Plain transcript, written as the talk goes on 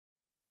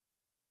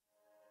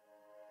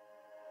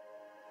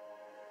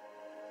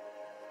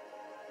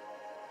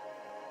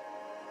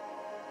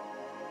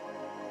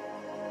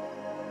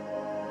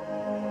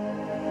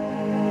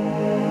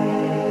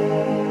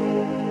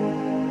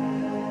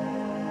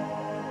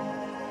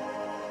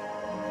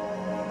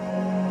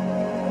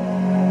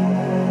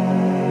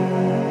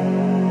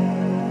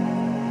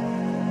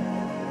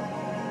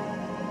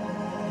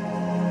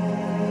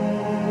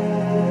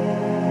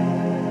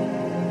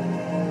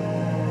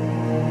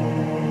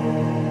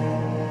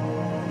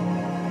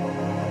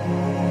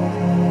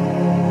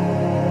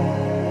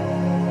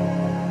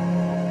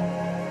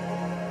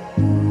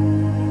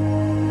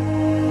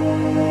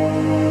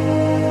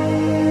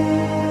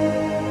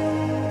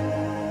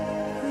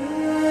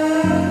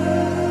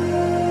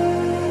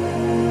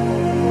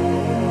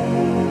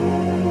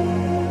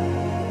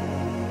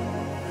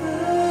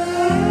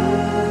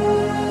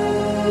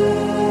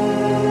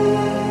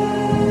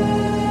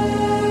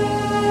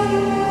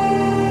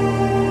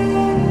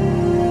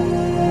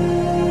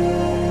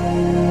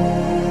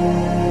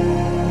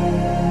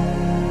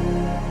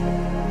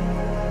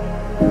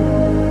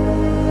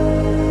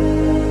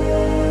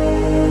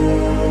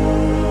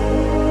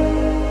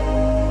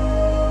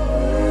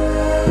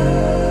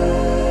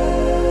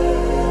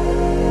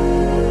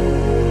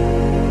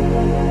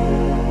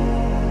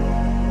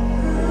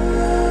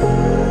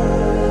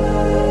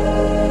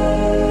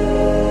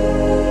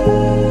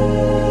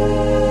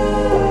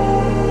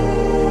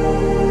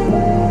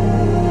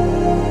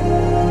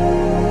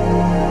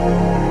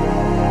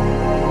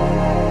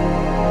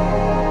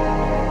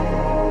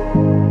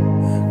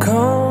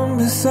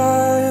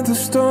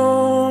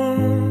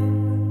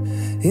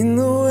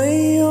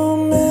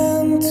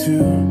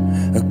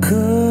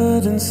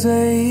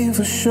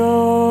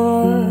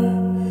sure,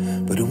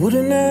 but I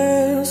wouldn't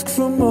ask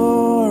for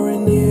more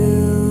in you.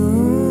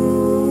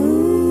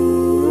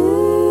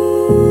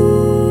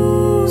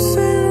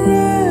 Say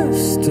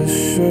rest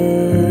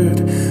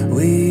assured,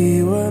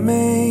 we were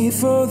made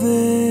for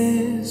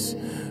this.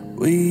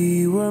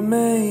 We were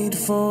made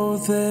for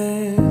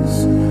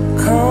this.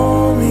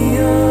 Call me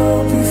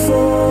up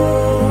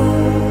before,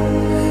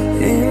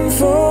 in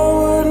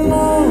forward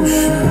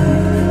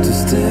motion, to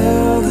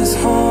still this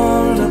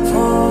heart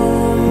upon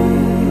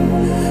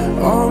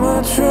all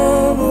my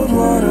troubled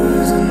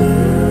waters anew.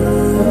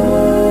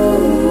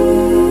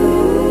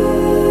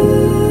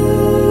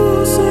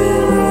 Say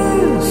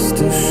rest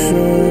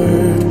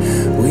assured,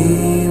 we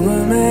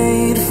were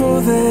made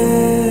for this.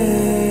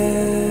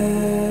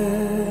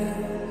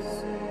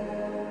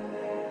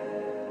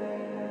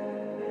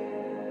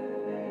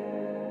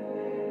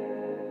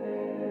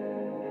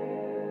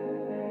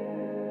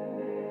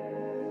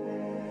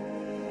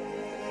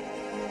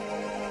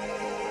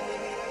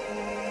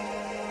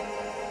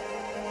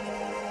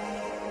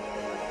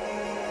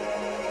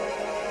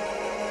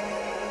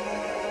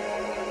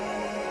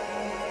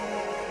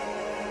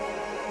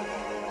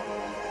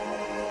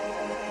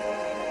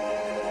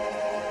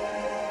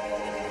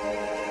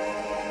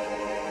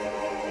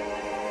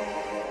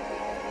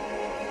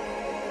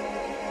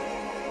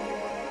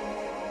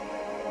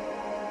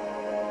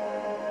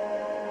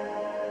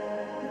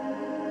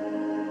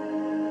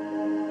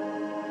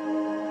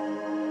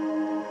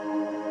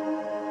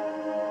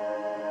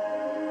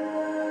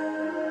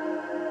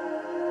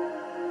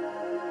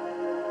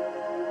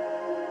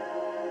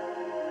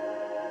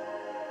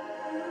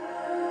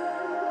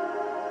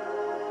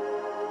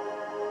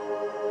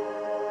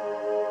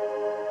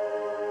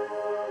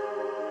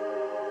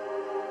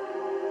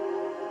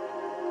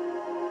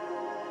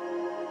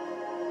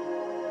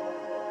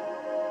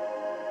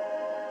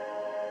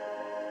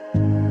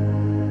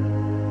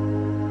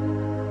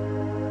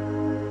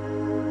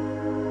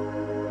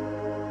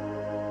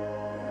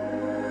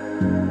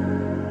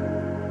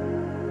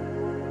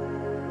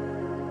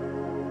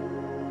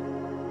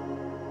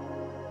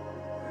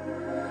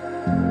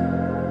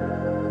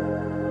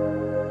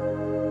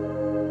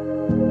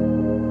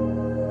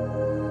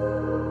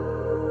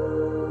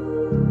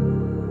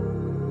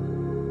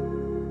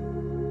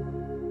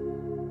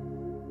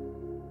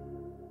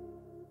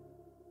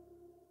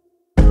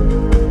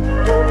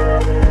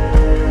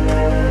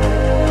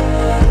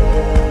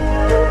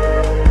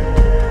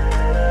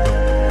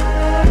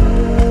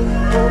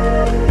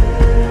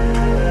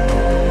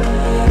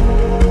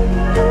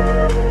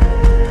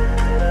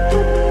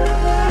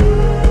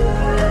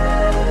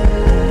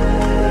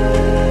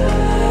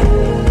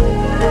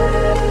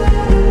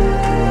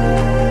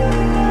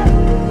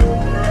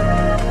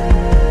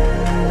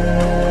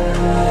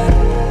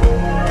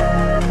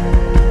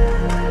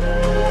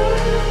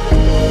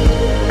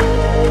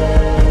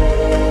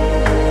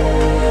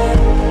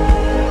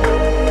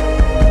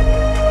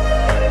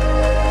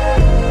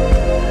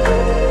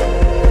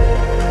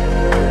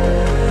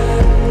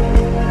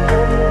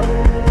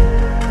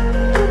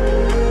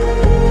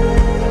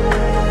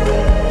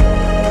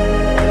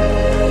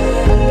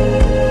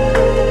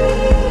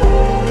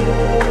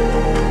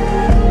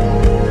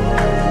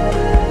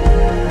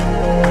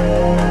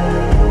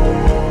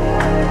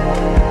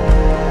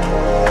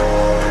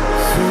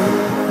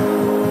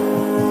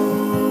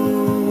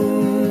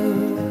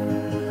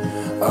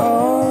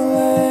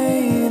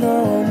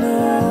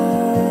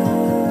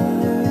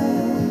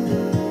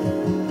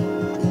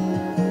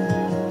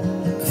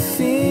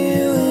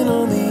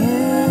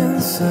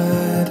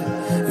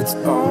 It's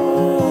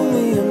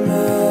only a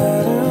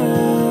matter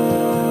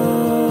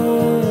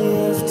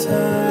of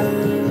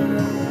time.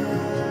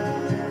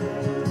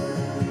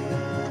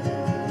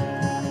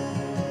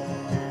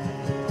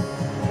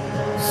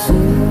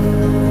 Soon,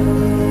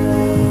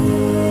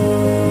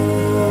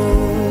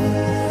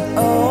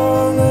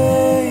 or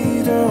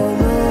later,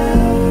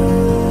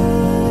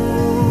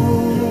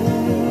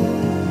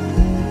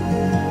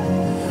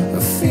 a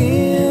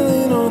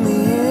feeling on the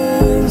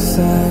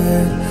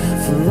inside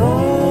for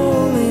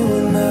only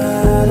what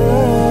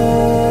matters.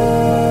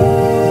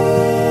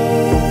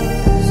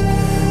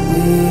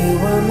 We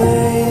were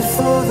made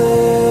for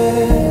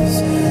this.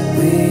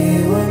 We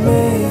were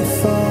made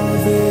for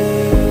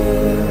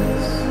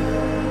this.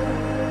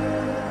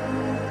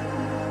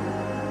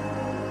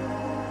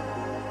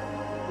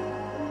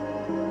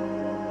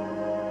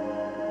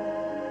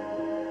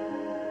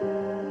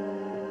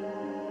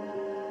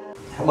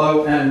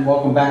 Hello and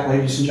welcome back,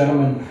 ladies and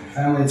gentlemen.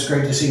 Family, it's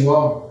great to see you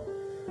all.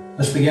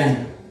 Let's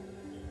begin.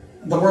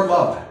 The word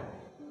love.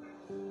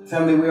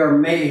 Family, we are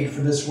made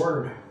for this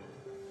word.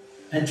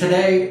 And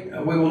today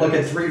we will look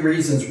at 3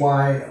 reasons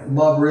why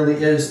love really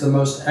is the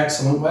most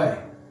excellent way.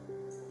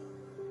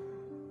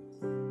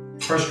 1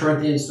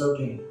 Corinthians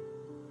 13.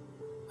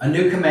 A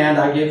new command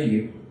I give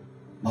you,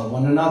 love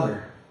one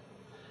another.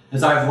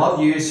 As I have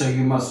loved you, so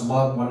you must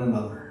love one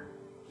another.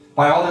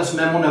 By all this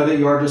men will know that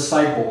you are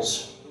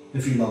disciples,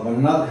 if you love one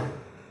another.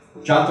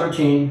 John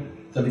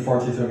 13,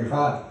 34 through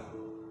 35.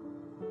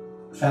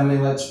 Family,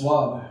 let's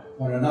love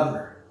one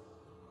another.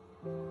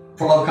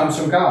 For love comes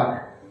from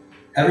God.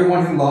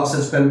 Everyone who loves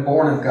has been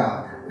born of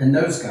God and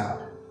knows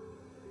God.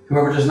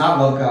 Whoever does not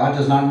love God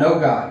does not know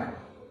God,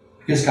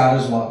 because God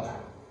is love.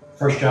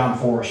 1 John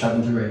 4,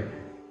 7-8.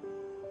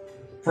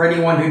 For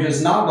anyone who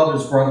does not love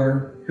his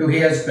brother, who he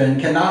has been,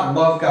 cannot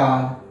love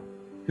God,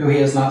 who he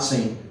has not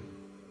seen.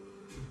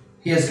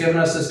 He has given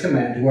us this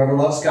command: whoever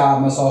loves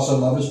God must also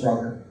love his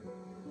brother.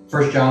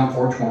 1 John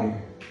 4:20.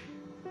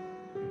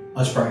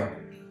 Let's pray.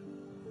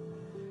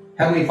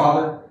 Heavenly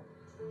Father,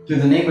 through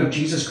the name of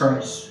Jesus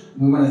Christ,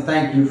 we want to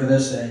thank you for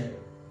this day.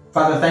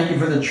 Father, thank you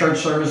for the church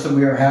service that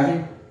we are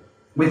having.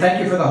 We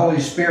thank you for the Holy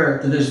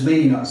Spirit that is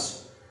leading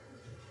us.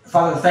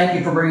 Father, thank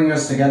you for bringing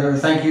us together.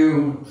 Thank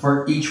you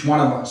for each one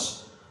of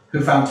us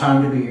who found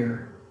time to be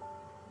here.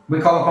 We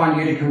call upon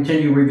you to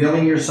continue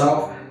revealing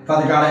yourself.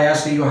 Father God, I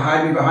ask that you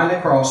hide me behind the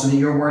cross and that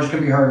your words can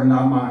be heard and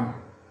not mine.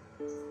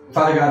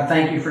 Father God,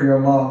 thank you for your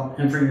love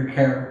and for your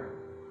care.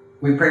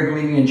 We pray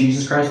believing in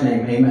Jesus Christ's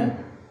name. Amen.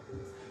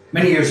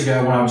 Many years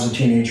ago when I was a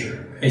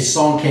teenager, a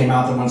song came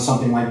out that went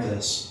something like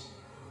this: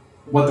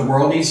 what the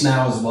world needs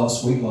now is love,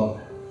 sweet love.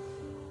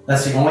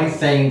 That's the only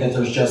thing that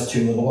there's just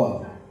too little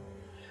of.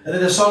 And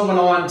then the song went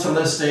on to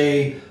list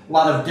a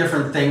lot of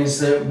different things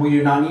that we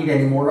do not need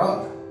any more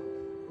of.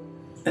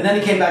 And then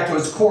it came back to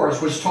its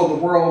chorus, which told the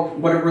world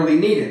what it really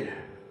needed.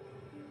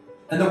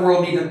 And the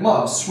world needed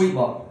love, sweet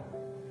love.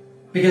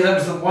 Because that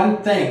was the one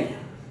thing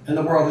in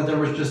the world that there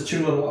was just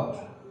too little of.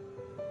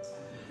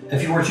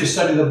 If you were to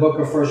study the book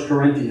of 1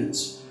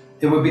 Corinthians,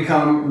 it would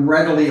become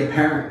readily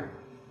apparent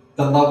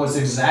that love was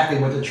exactly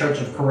what the church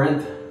of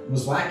Corinth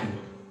was lacking.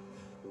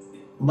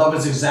 Love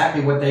is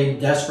exactly what they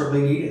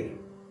desperately needed.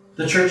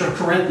 The church of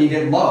Corinth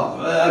needed love,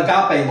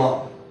 agape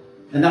love.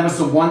 And that was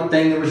the one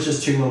thing that was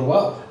just too little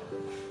of.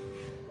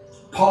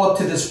 Paul, up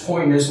to this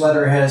point in his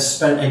letter, has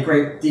spent a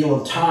great deal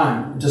of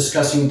time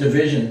discussing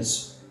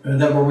divisions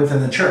that were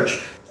within the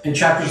church. In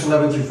chapters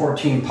 11 through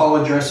 14, Paul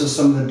addresses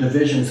some of the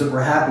divisions that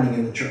were happening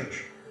in the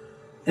church.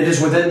 It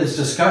is within this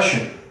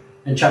discussion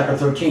in chapter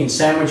 13,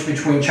 sandwiched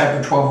between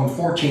chapter 12 and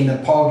 14,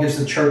 that Paul gives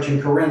the church in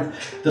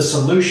Corinth the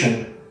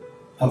solution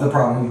of the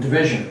problem of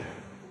division.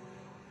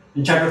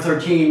 In chapter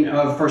 13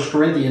 of 1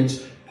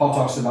 Corinthians, Paul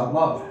talks about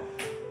love.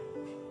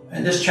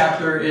 And this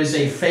chapter is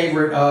a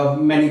favorite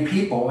of many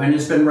people, and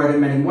it's been read at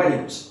many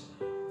weddings.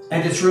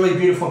 And it's really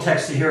beautiful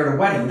text to hear at a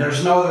wedding.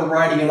 There's no other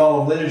writing in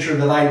all of literature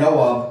that I know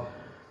of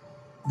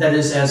that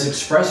is as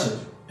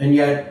expressive and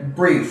yet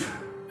brief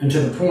and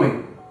to the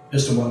point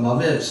as to what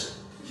love is.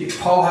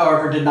 Paul,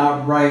 however, did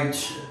not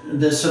write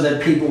this so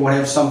that people would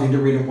have something to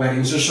read at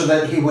weddings or so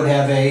that he would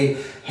have a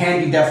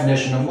handy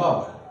definition of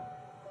love.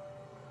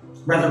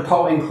 Rather,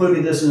 Paul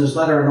included this in his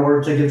letter in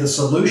order to give the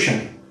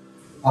solution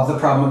of the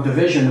problem of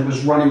division that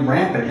was running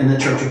rampant in the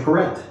church of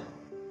Corinth.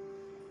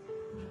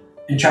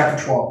 In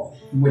chapter 12,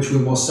 which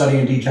we will study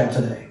in detail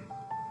today,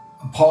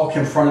 Paul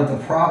confronted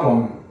the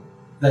problem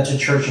that the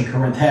church in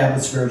Corinth had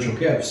with spiritual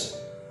gifts.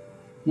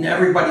 And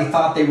everybody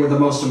thought they were the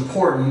most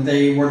important,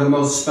 they were the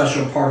most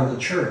special part of the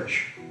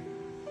church.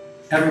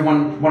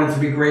 Everyone wanted to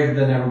be greater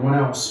than everyone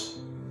else.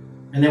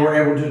 And they were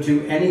able to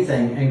do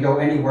anything and go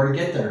anywhere to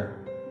get there.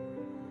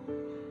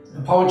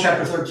 And Paul in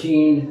chapter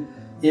 13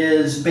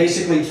 is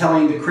basically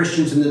telling the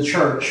Christians in the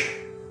church,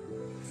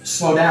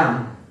 slow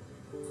down,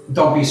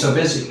 don't be so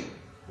busy,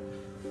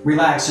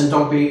 relax and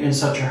don't be in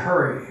such a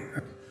hurry,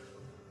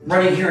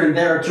 running here and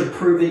there to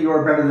prove that you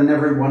are better than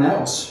everyone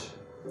else.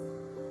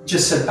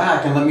 Just sit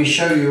back and let me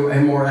show you a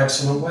more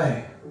excellent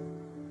way.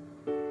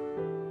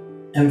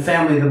 And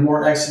family, the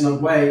more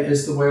excellent way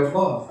is the way of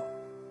love.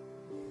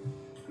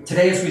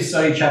 Today, as we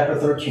study chapter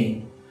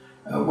 13,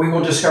 we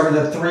will discover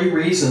the 3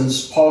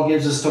 reasons Paul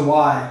gives as to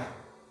why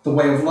the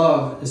way of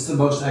love is the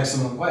most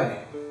excellent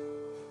way.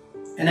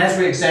 And as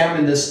we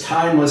examine this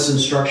timeless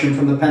instruction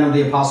from the pen of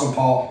the Apostle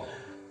Paul,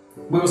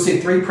 we will see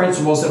 3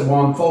 principles that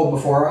will unfold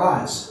before our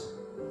eyes.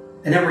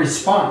 And in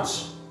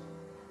response,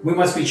 we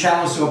must be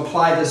challenged to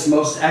apply this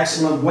most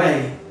excellent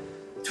way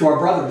to our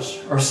brothers,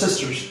 our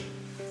sisters,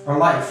 our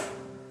life,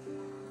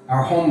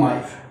 our home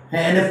life.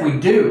 And if we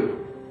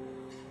do,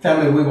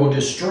 family, we will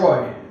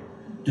destroy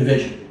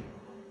division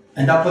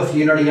and uplift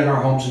unity in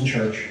our homes and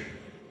church.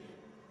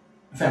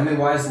 Family,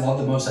 why is love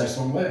the most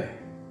excellent way?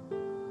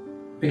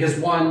 Because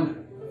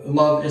 1,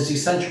 love is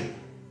essential.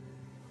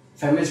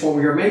 Family is what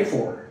we are made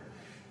for.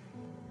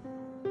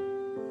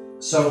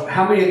 So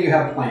how many of you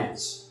have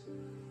plants?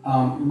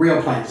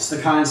 Real plants,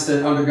 the kinds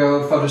that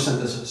undergo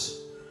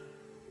photosynthesis.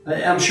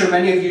 I'm sure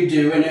many of you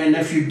do, and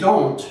if you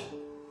don't,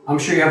 I'm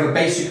sure you have a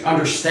basic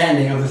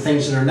understanding of the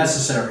things that are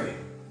necessary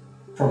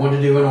for one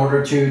to do in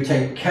order to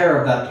take care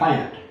of that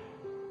plant.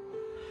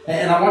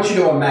 And I want you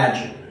to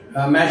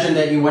imagine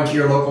that you went to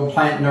your local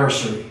plant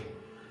nursery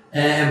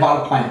and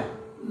bought a plant.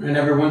 And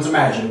everyone's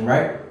imagining,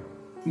 right?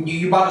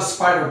 You bought a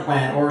spider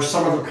plant or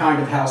some other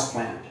kind of house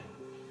plant.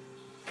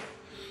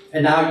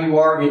 And now you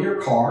are in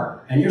your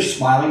car and you're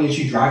smiling as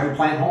you drive your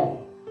plant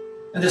home.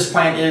 And this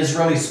plant is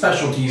really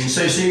special to you.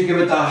 So you give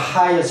it the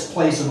highest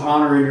place of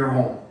honor in your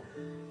home.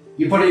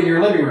 You put it in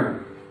your living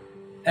room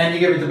and you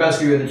give it the best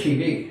view of the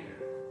TV.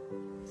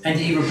 and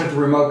to even put the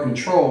remote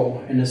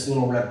control in this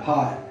little red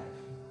pot.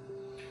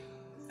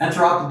 And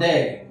throughout the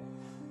day,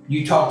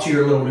 you talk to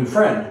your little new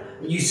friend.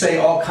 You say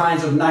all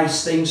kinds of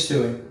nice things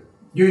to it.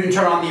 You even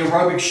turn on the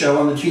aerobic show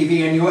on the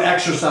TV and you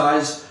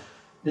exercise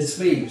its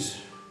leaves.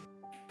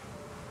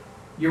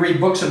 You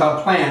read books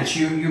about plants.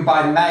 You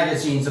buy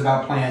magazines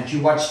about plants.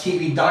 You watch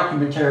TV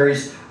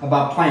documentaries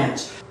about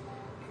plants.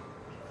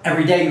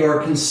 Every day you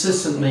are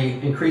consistently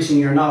increasing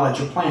your knowledge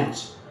of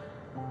plants.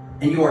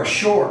 And you are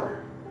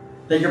sure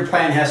that your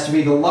plant has to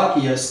be the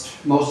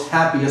luckiest, most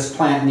happiest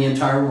plant in the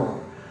entire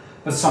world.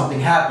 But something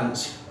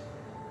happens.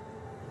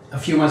 A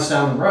few months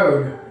down the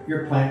road,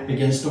 your plant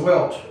begins to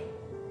wilt.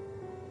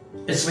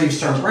 Its leaves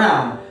turn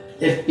brown.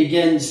 It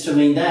begins to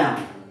lean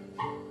down.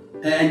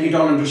 And you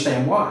don't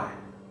understand why.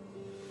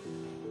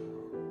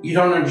 You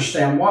don't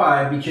understand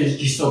why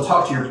because you still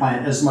talk to your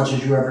plant as much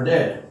as you ever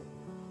did.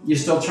 You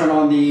still turn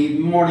on the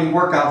morning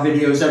workout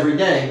videos every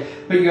day,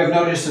 but you have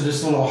noticed that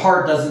this little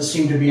heart doesn't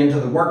seem to be into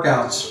the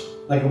workouts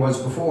like it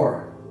was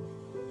before.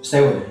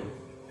 Stay with me.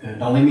 And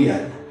don't leave me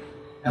yet.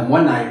 And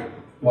one night,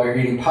 while you're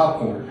eating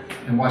popcorn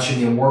and watching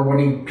the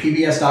award-winning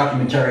PBS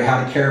documentary,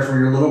 How to Care for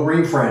Your Little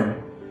Green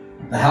Friend,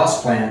 the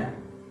houseplant,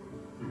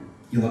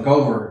 you look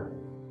over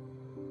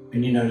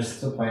and you notice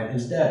that the plant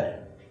is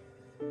dead.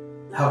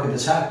 How could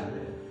this happen?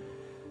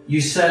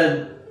 You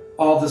said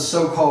all the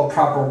so-called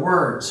proper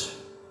words.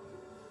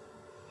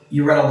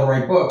 You read all the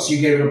right books.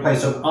 You gave it a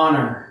place of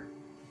honor.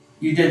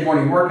 You did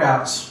morning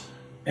workouts.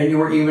 And you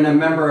were even a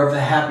member of the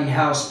Happy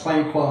House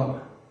Plant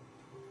Club.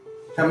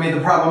 I mean,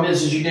 the problem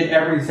is you did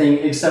everything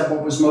except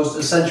what was most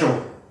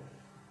essential.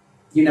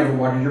 You never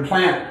watered your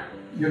plant.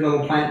 Your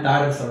little plant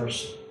died of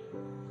thirst.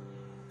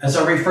 As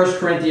I read 1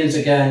 Corinthians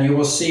again, you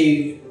will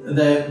see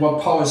that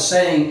what Paul is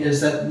saying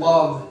is that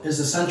love is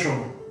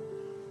essential.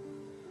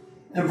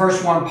 In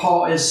verse 1,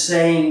 Paul is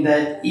saying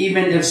that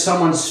even if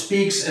someone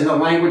speaks in the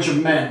language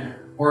of men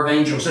or of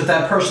angels, if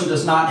that person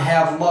does not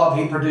have love,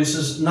 he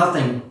produces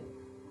nothing.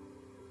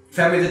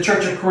 Family, the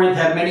Church of Corinth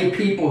had many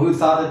people who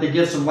thought that the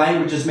gifts of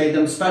languages made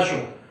them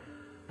special.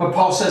 But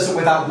Paul says that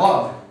without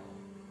love,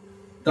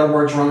 their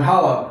words rung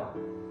hollow.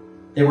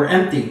 They were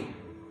empty.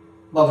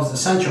 Love is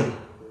essential.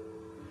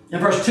 In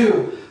verse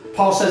 2,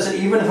 Paul says that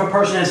even if a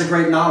person has a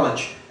great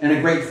knowledge and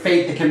a great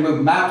faith that can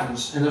move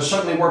mountains, and there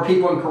certainly were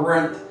people in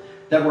Corinth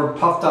that were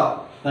puffed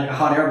up like a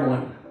hot air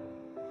balloon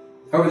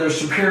over their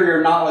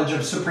superior knowledge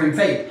of supreme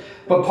faith.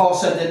 But Paul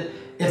said that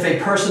if a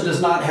person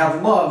does not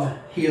have love,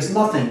 he is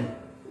nothing.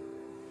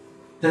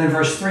 Then in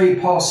verse 3,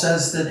 Paul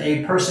says that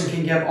a person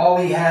can give all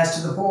he has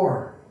to the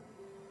poor,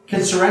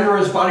 can surrender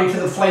his body to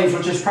the flames,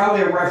 which is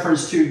probably a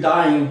reference to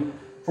dying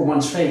for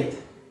one's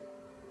faith.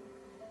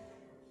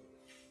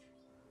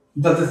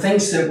 But the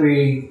things that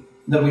we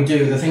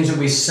do, the things that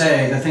we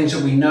say, the things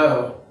that we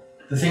know,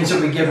 the things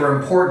that we give are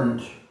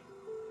important.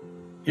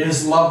 It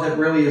is love that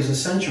really is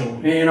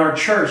essential in our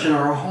church, in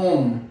our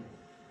home,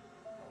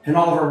 in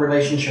all of our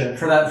relationships.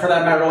 For that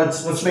matter,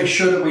 let's make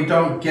sure that we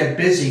don't get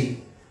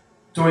busy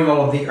doing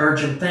all of the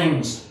urgent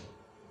things,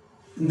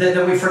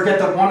 that we forget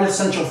the one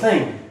essential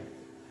thing.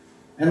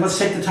 And let's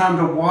take the time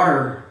to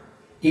water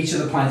each of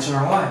the plants in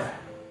our life,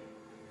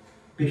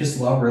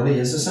 because love really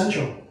is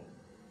essential.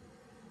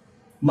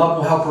 Love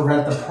will help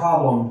prevent the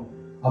problem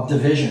of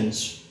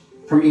divisions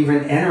from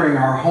even entering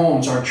our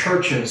homes, our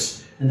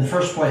churches in the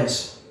first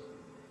place.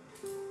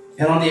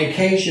 And on the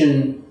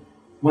occasion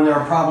when there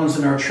are problems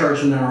in our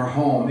church and in our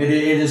home, it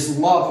is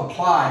love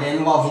applied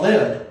and love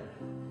lived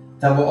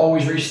that will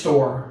always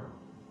restore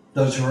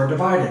those who are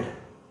divided.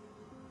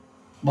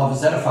 Love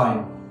is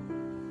edifying.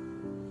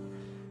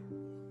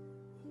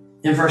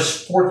 In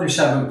verse 4 through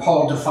 7,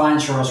 Paul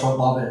defines for us what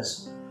love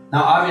is.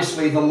 Now,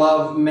 obviously, the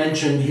love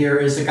mentioned here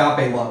is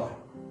agape love,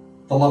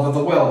 the love of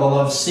the will, the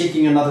love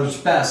seeking another's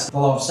best, the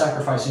love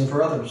sacrificing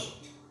for others.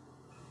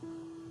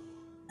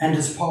 And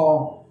as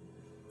Paul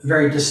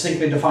very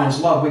distinctly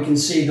defines love, we can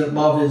see that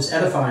love is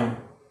edifying,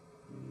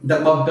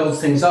 that love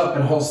builds things up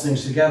and holds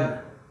things together.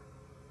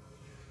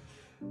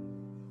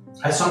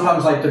 I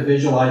sometimes like to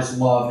visualize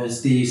love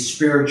as the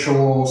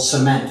spiritual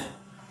cement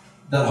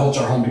that holds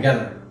our home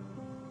together.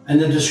 And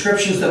the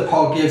descriptions that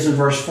Paul gives in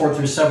verse 4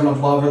 through 7 of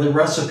love are the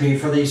recipe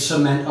for the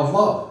cement of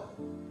love.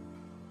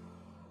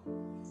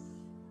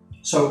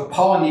 So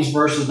Paul in these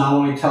verses not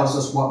only tells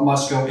us what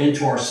must go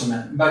into our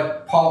cement,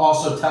 but Paul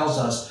also tells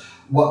us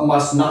what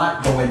must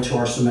not go into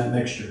our cement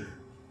mixture.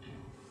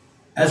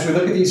 As we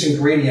look at these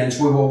ingredients,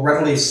 we will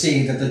readily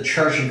see that the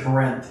church in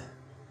Corinth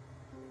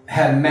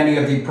had many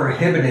of the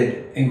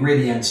prohibited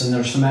ingredients in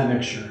their cement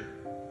mixture,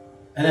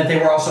 and that they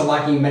were also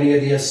lacking many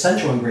of the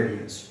essential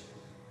ingredients.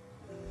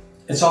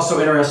 It's also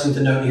interesting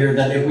to note here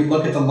that if we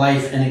look at the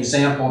life and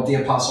example of the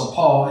Apostle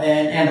Paul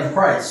and of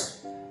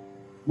Christ,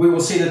 we will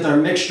see that their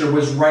mixture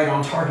was right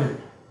on target.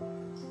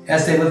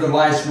 As they lived their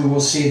lives, we will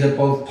see that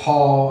both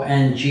Paul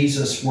and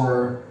Jesus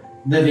were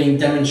living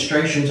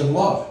demonstrations of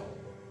love.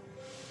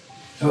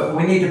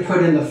 We need to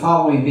put in the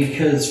following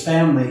because,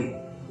 family,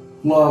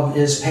 love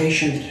is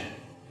patient.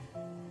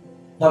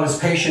 Love is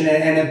patient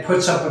and it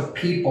puts up with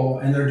people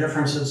and their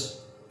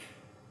differences.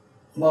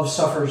 Love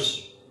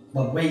suffers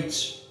Love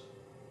waits.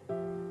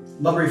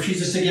 Love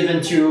refuses to give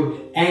in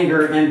to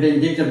anger and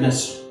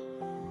vindictiveness.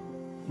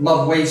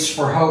 Love waits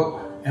for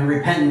hope and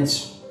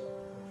repentance.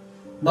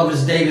 Love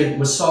is David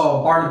with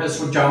Saul, Barnabas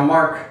with John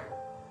Mark,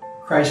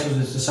 Christ with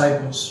his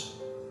disciples,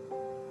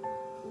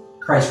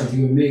 Christ with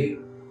you and me.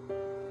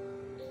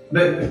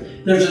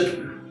 But there's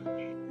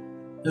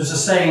a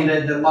saying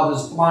that love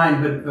is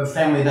blind, but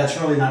family, that's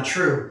really not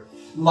true.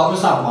 Love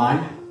is not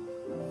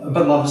blind,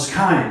 but love is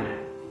kind.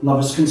 Love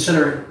is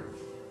considerate.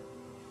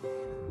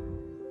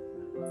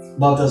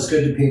 Love does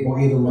good to people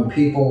even when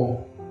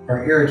people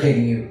are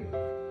irritating you.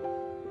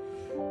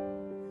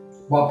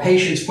 While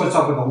patience puts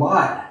up with a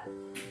lot,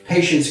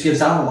 patience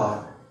gives out a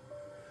lot.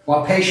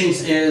 While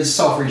patience is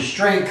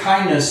self-restraint,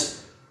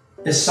 kindness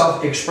is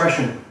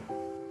self-expression.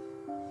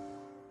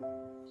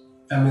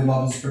 Family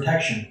love is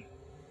protection.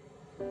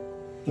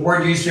 The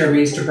word used here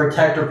means to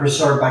protect or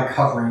preserve by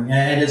covering,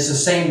 and it's the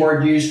same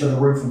word used for the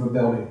roof of a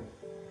building.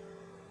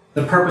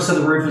 The purpose of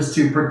the roof is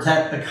to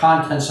protect the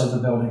contents of the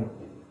building.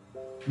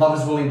 Love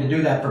is willing to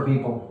do that for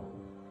people,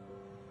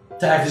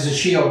 to act as a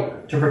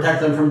shield, to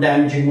protect them from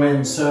damaging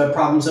winds,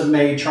 problems that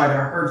may try to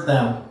hurt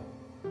them.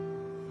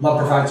 Love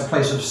provides a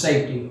place of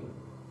safety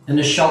and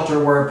a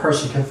shelter where a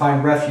person can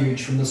find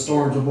refuge from the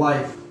storms of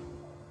life.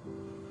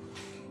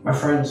 My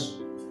friends,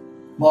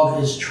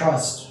 love is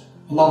trust.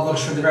 Love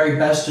looks for the very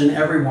best in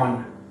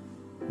everyone.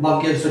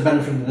 Love gives the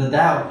benefit of the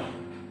doubt.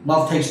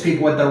 Love takes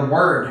people at their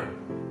word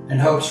and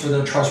hopes for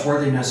their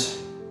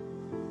trustworthiness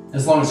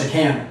as long as it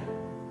can.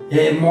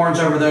 It mourns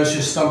over those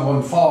who stumble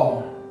and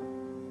fall.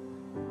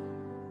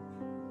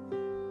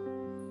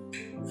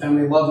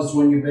 Family love is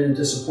when you've been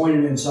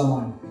disappointed in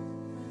someone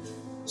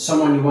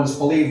you once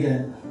believed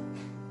in.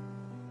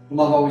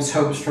 Love always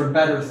hopes for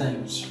better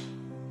things.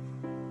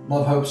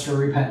 Love hopes for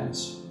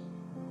repentance.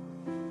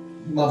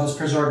 Love is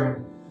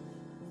preserving.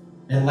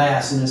 It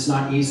lasts and it's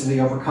not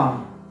easily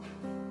overcome.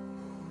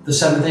 The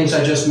 7 things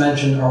I just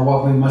mentioned are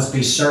what we must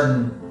be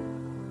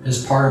certain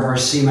is part of our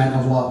cement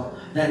of love.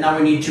 Now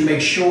we need to make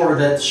sure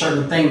that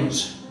certain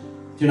things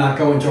do not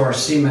go into our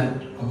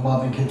cement of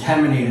love and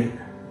contaminate it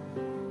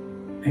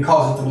and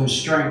cause it to lose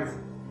strength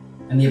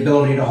and the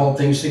ability to hold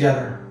things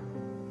together.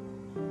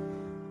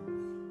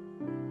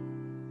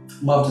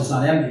 Love does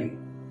not envy.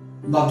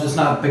 Love does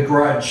not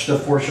begrudge the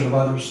fortune of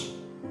others.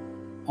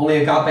 Only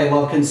agape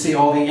love can see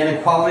all the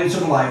inequalities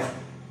of life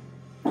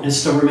and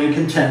still remain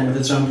content with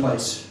its own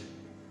place.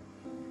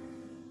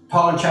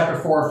 Paul in chapter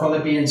 4 of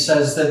Philippians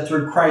says that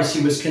through Christ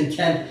he was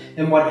content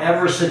in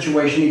whatever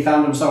situation he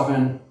found himself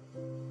in.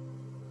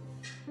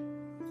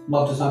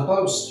 Love does not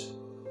boast.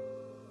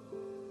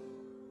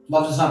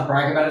 Love does not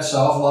brag about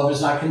itself. Love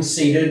is not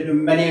conceited.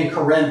 Many in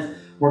Corinth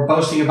were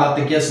boasting about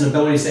the gifts and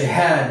abilities they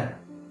had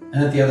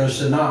and that the others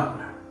did not.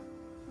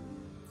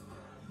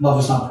 Love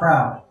is not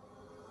proud.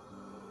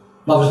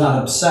 Love is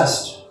not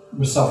obsessed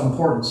with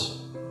self-importance.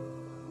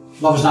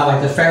 Love is not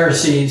like the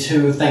Pharisees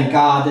who thank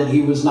God that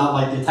he was not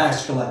like the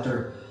tax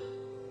collector.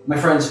 My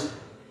friends,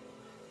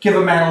 give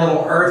a man a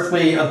little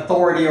earthly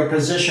authority or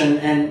position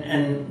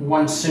and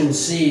one soon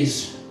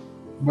sees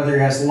whether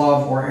he has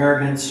love or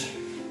arrogance.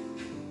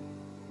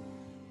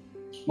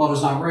 Love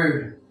is not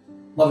rude.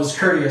 Love is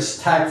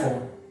courteous,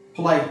 tactful,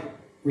 polite,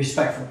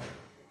 respectful.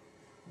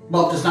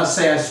 Love does not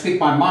say, I speak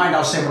my mind,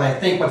 I'll say what I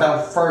think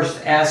without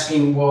first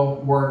asking, will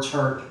words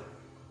hurt?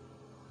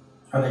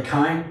 Are they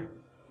kind?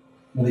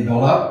 Will they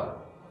build up?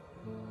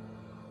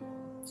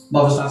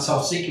 Love is not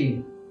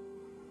self-seeking.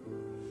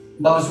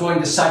 Love is willing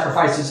to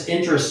sacrifice its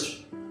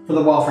interest for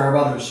the welfare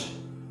of others.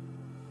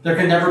 There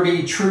can never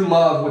be true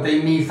love with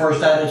a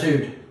me-first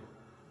attitude.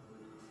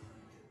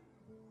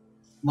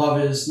 Love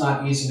is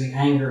not easily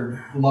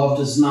angered. Love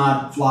does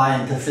not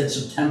fly into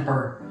fits of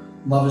temper.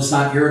 Love is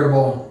not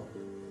irritable.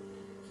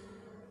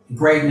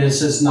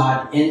 Greatness is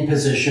not in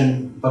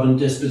position, but in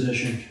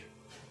disposition.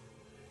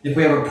 If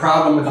we have a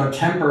problem with our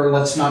temper,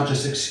 let's not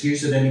just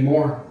excuse it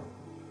anymore.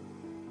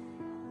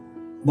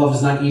 Love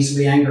is not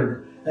easily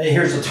angered.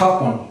 Here's a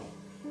tough one.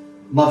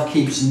 Love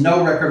keeps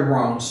no record of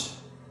wrongs.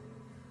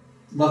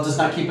 Love does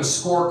not keep a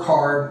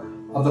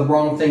scorecard of the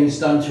wrong things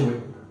done to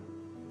it.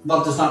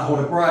 Love does not hold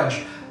a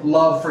grudge.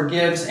 Love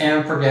forgives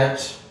and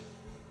forgets.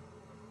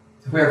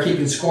 If we are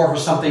keeping score for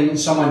something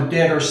someone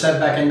did or said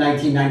back in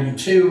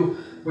 1992,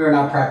 we are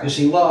not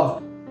practicing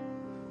love.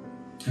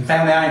 And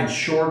family, I am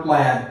sure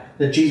glad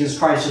that Jesus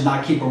Christ did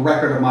not keep a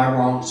record of my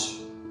wrongs.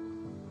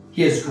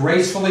 He has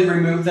gracefully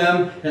removed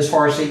them as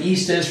far as the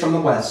east is from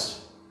the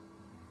west.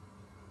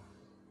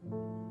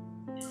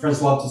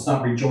 Friends, love does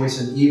not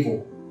rejoice in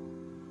evil.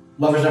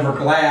 Love is never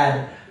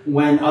glad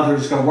when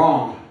others go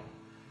wrong.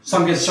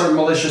 Some get certain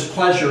malicious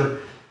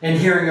pleasure in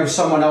hearing of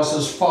someone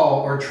else's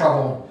fall or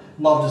trouble.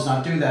 Love does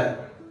not do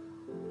that.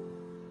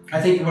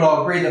 I think you would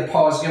all agree that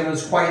Paul has given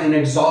us quite an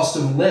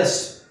exhaustive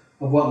list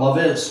of what love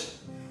is.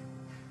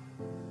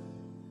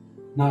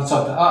 Now it's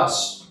up to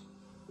us.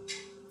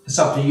 It's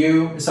up to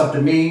you, it's up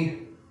to me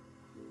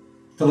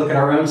to look at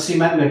our own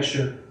cement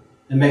mixture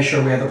and make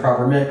sure we have the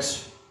proper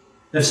mix.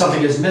 If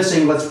something is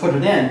missing, let's put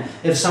it in.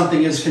 If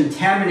something is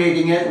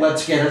contaminating it,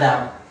 let's get it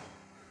out.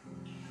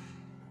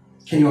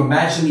 Can you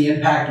imagine the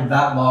impact of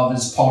that love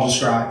as Paul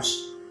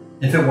describes?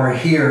 If it were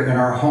here in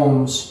our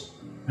homes,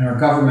 in our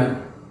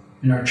government,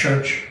 in our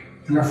church,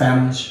 in our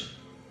families,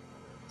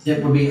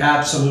 it would be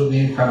absolutely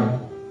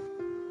incredible.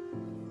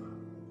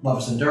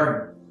 Love is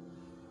enduring.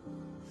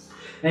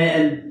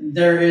 And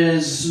there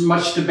is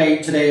much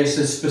debate today as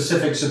to the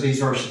specifics of these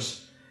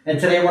verses. And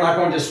today we're not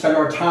going to spend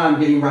our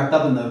time getting wrapped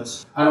up in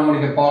those. I don't want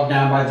to get bogged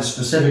down by the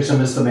specifics and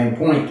miss the main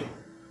point,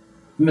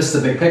 miss the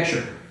big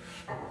picture.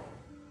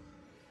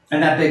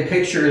 And that big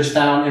picture is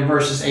found in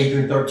verses 8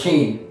 through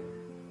 13.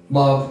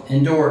 Love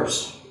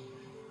endures.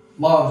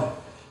 Love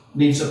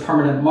leaves a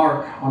permanent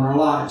mark on our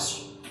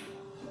lives.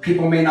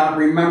 People may not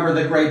remember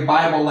the great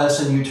Bible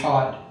lesson you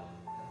taught,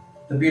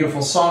 the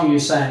beautiful song you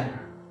sang,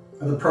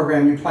 or the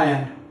program you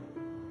planned.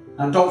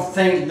 Now, don't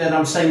think that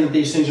I'm saying that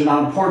these things are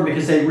not important,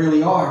 because they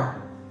really are.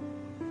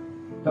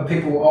 But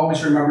people will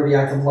always remember the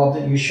act of love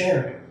that you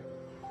shared,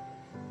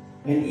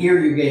 an ear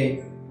you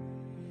gave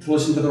to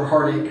listen to their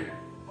heartache,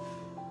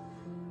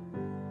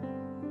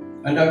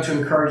 a note to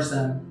encourage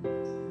them,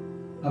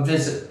 a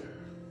visit,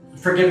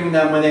 forgiving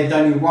them when they've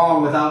done you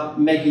wrong without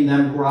making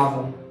them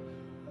grovel,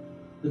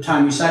 the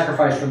time you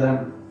sacrificed for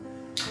them.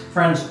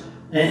 Friends,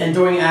 in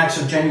doing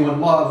acts of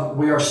genuine love,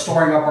 we are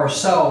storing up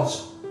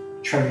ourselves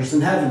treasures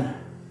in heaven,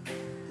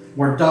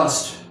 where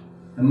dust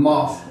and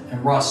moth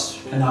and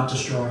rust cannot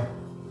destroy.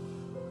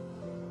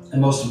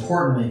 And most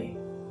importantly,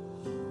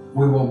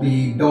 we will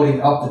be building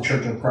up the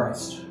Church of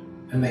Christ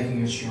and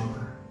making it stronger.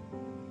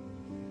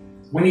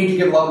 We need to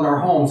give love in our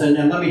homes, and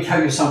let me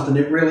tell you something,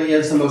 it really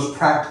is the most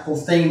practical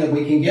thing that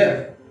we can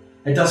give.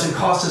 It doesn't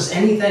cost us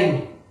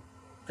anything.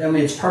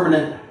 Family, it's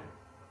permanent.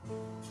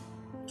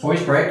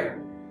 Toys break,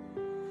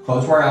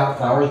 clothes wear out,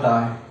 flowers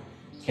die,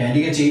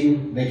 candy gets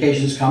eaten,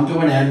 vacations come to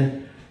an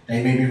end,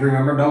 they may be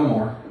remembered no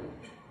more.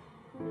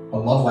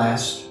 But love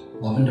lasts,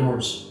 love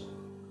endures.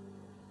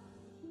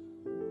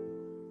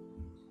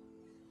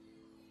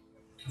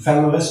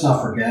 Family, let's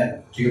not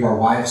forget to give our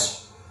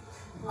wives,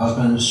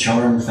 husbands,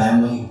 children,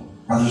 family,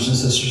 brothers and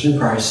sisters in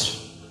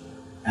Christ,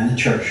 and the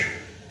church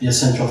the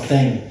essential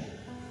thing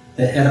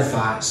that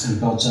edifies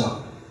and builds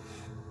up.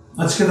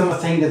 Let's give them a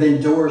thing that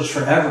endures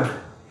forever.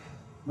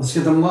 Let's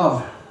give them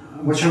love,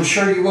 which I'm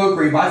sure you will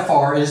agree by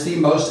far is the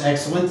most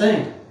excellent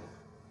thing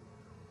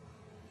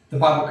the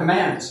Bible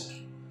commands.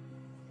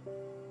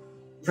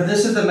 For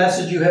this is the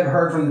message you have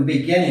heard from the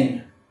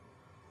beginning.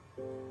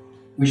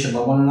 We should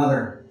love one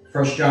another.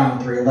 1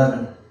 John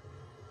 3:11.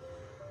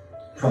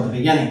 From the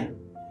beginning,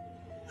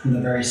 from the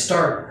very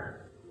start,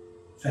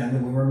 family,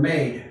 we were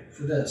made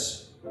for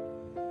this.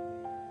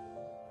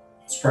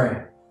 Let's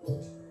pray.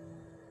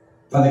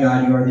 Father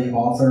God, you are the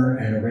author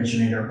and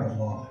originator of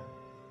love.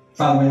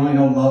 Father, we only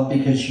know love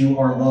because you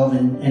are love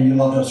and you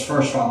loved us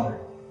first, Father.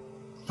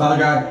 Father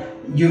God,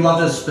 you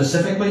loved us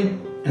specifically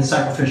and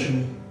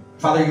sacrificially.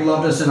 Father, you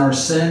loved us in our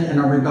sin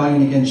and our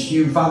rebellion against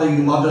you. Father,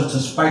 you loved us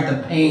despite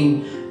the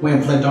pain we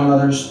inflict on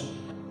others.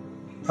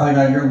 Father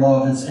God, your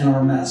love is in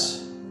our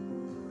mess.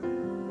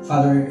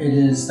 Father, it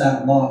is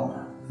that love,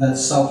 that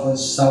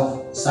selfless,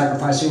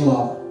 self-sacrificing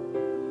love,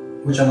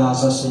 which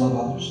allows us to love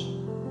others.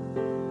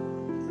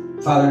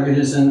 Father, it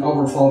is an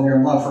overflow of your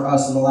love for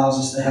us that allows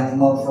us to have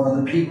love for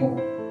other people.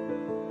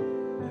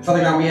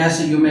 Father God, we ask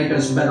that you make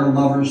us better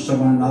lovers to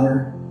one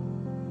another.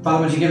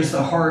 Father, would you give us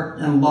the heart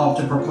and love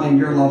to proclaim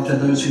your love to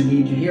those who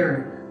need to hear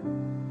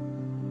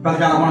it. Father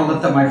God, I want to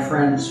lift up my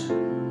friends.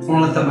 I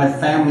want to lift up my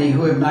family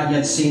who have not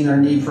yet seen their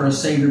need for a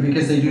Savior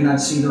because they do not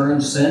see their own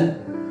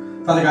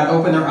sin. Father God,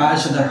 open their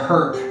eyes to the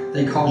hurt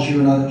they cause you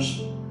and others.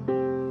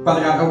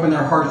 Father God, open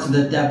their hearts to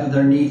the depth of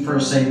their need for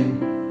a saving.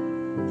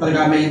 Father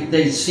God, may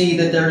they see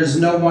that there is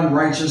no one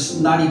righteous,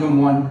 not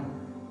even one.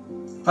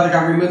 Father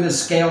God, remove the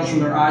scales from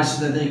their eyes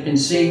so that they can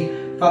see.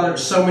 Father,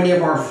 so many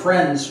of our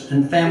friends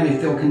and family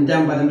feel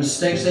condemned by the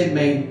mistakes they've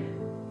made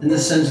and the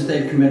sins that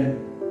they've committed.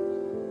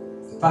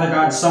 Father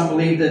God, some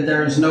believe that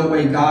there is no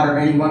way God or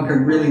anyone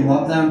could really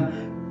love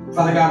them.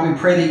 Father God, we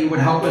pray that you would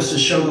help us to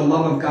show the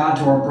love of God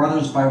to our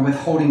brothers by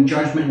withholding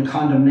judgment and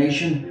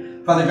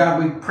condemnation. Father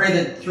God, we pray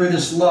that through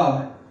this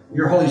love,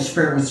 your Holy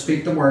Spirit would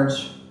speak the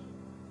words,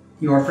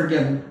 "You are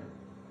forgiven.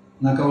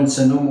 Now go and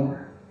sin no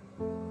more."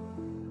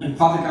 And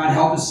Father God,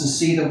 help us to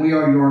see that we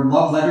are your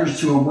love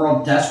letters to a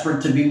world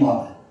desperate to be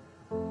loved.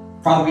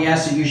 Father, we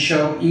ask that you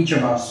show each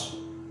of us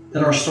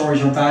that our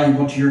stories are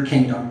valuable to your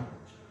kingdom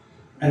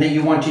and that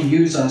you want to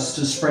use us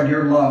to spread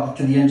your love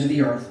to the ends of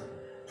the earth.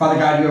 Father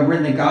God, you have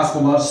written the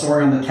gospel love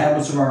story on the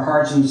tablets of our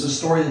hearts, and it's a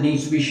story that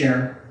needs to be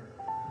shared.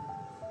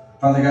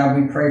 Father God,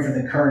 we pray for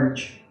the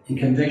courage and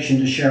conviction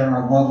to share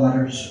our love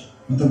letters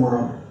with the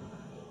world.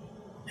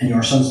 In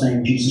your Son's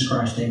name, Jesus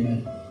Christ,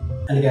 amen.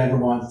 And again,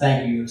 everyone,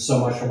 thank you so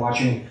much for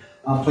watching.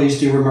 Please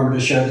do remember to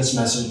share this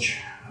message.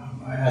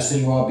 I ask that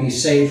you all be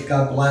safe.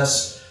 God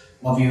bless.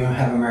 Love you and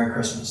have a Merry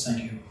Christmas.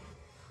 Thank you.